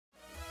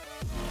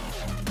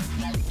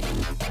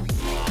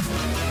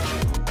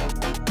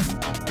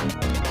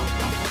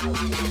Hang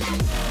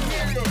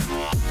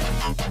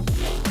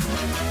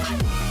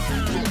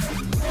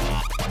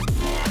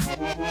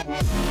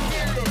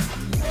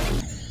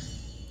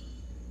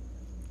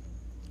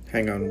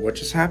on, what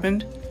just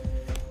happened?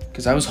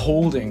 Because I was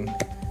holding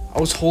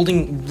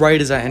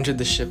right as I entered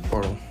the ship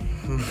portal.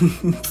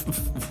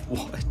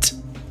 What?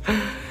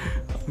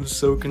 I'm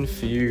so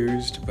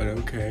confused, but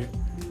okay.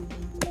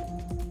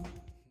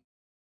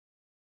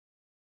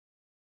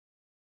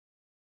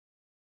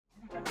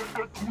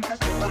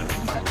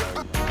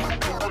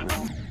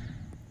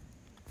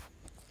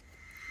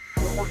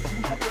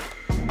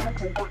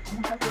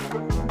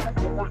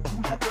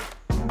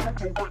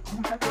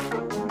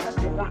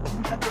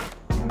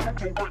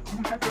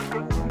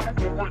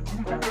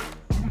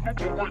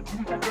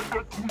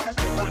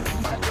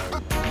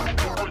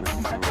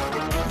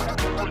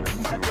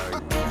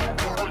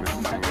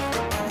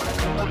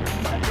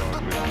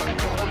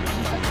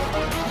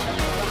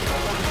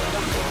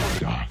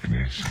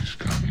 Darkness is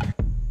coming.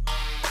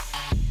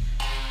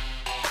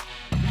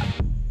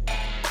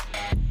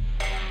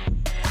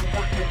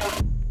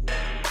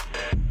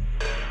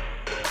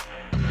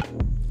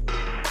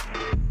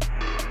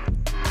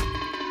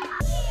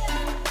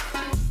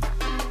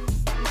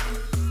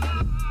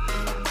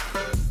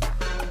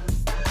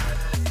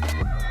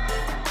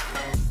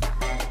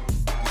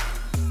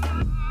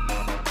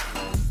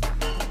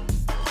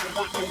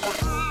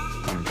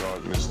 From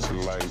darkness to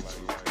light,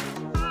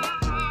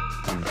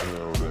 from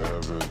hell to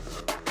heaven,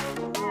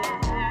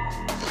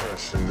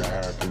 fresh into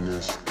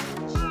happiness.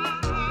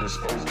 It's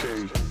okay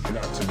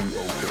not to be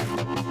okay.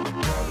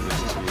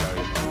 Darkness to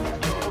light,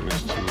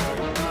 darkness to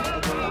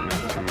light,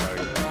 darkness to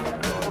light,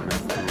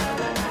 darkness to light.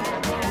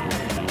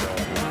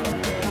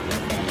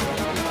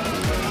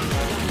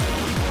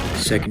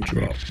 Second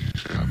drop.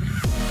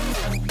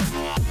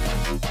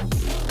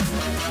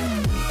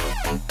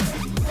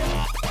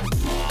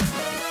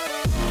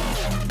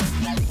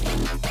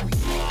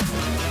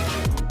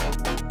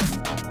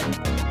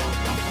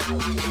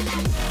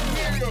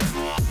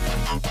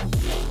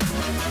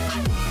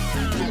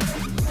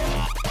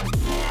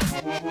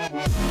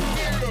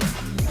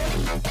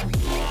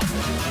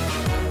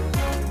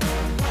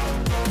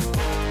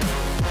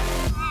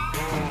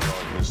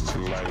 Darkness to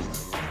light,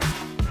 from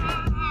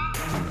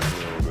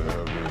hell to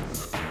heaven,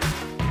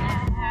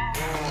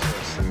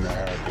 fresh into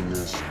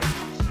happiness.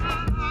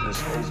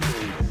 It's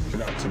okay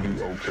not to be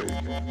okay.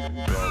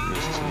 Darkness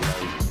to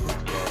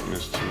light,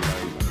 darkness to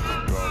light, darkness to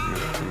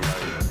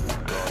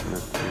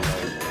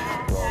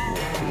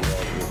light,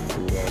 darkness to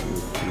light,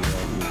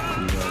 darkness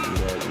to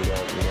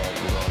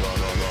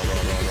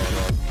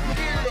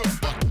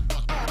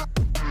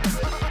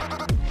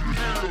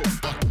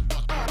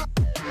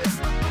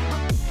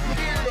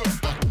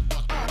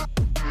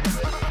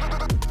to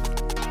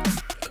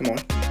darkness to Come on.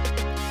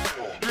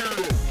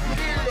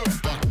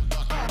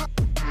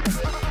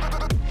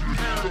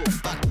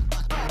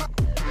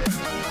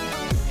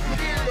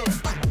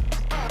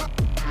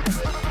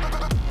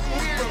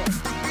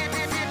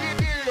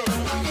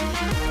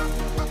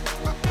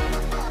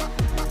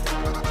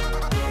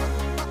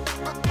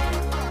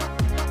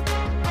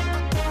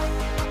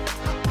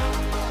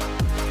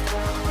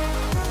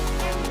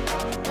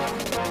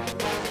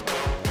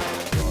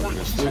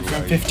 Fluke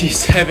from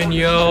 57,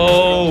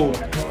 yo!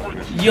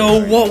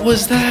 Yo, what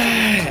was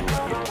that?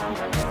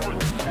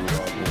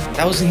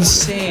 That was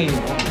insane.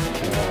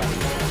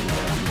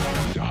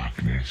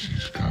 Darkness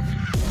is coming.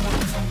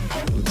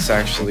 Let's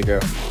actually go.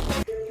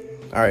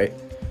 Alright.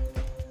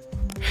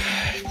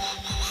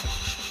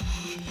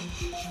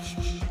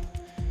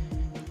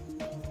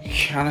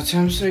 Count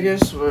attempts, I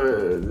guess,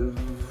 with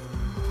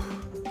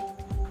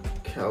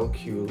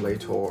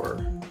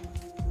calculator.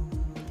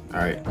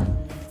 Alright.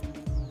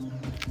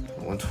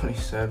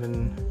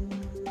 127.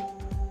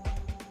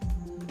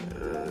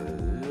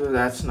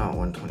 That's not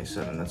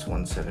 127, that's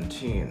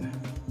 117.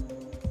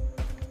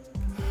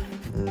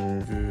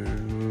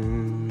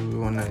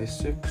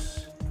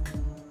 196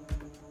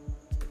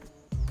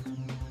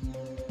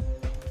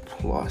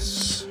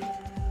 plus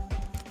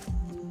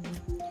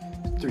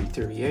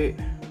 338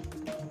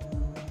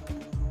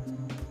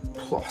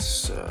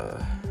 plus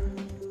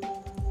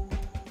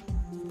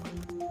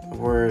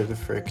where the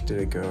frick did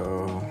it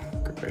go?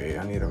 Great,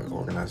 I need to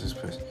organize this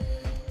place.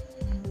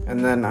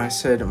 And then I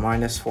said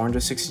minus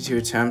 462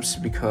 attempts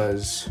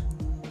because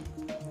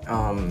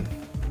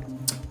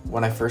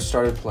when I first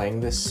started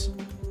playing this,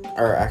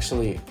 or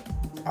actually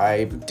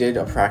I did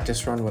a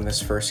practice run when this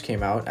first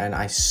came out and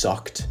I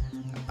sucked.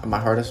 My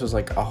hardest was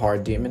like a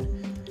hard demon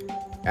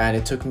and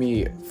it took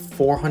me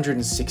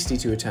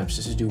 462 attempts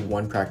just to do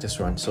one practice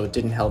run, so it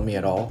didn't help me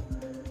at all.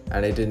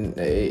 And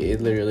it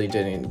literally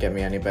didn't get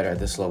me any better at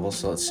this level,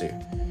 so let's see.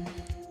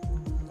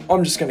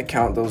 I'm just gonna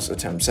count those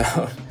attempts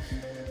out.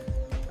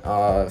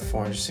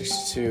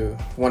 462,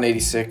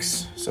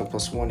 186, so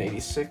plus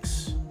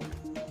 186.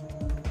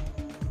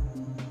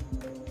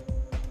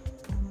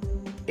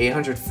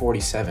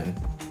 847.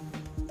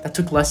 That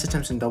took less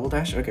attempts than Double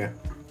Dash? Okay.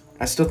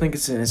 I still think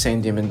it's an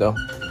insane demon though.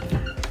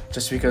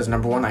 Just because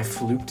number one, I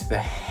fluked the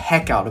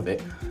heck out of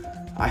it.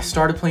 I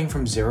started playing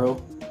from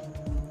 0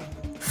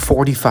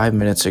 45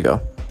 minutes ago.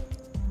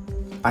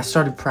 I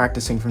started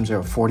practicing from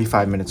 0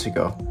 45 minutes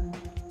ago.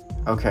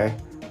 Okay,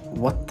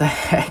 what the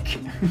heck?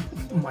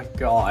 Oh my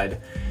god.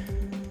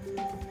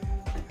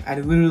 And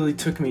it literally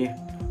took me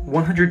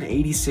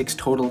 186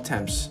 total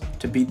attempts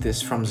to beat this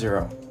from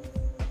 0.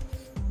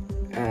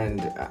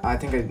 And I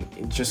think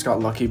I just got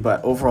lucky,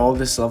 but overall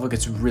this level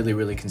gets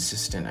really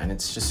consistent, and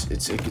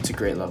it's a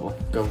great level.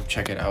 Go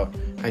check it out.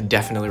 I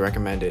definitely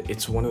recommend it.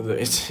 It's one of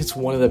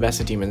the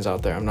best demons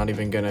out there. I'm not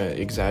even gonna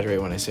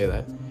exaggerate when I say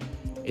that.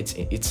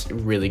 It's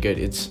really good.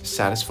 It's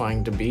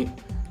satisfying to beat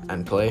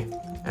and play,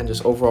 and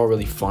just overall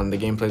really fun. The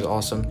gameplay is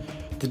awesome.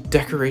 The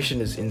decoration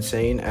is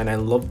insane, and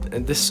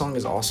and this song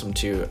is awesome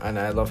too, and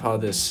I love how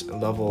this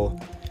level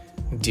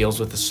deals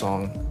with the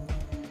song.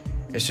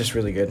 It's just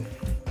really good.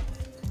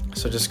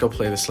 So just go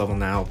play this level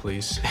now,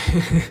 please.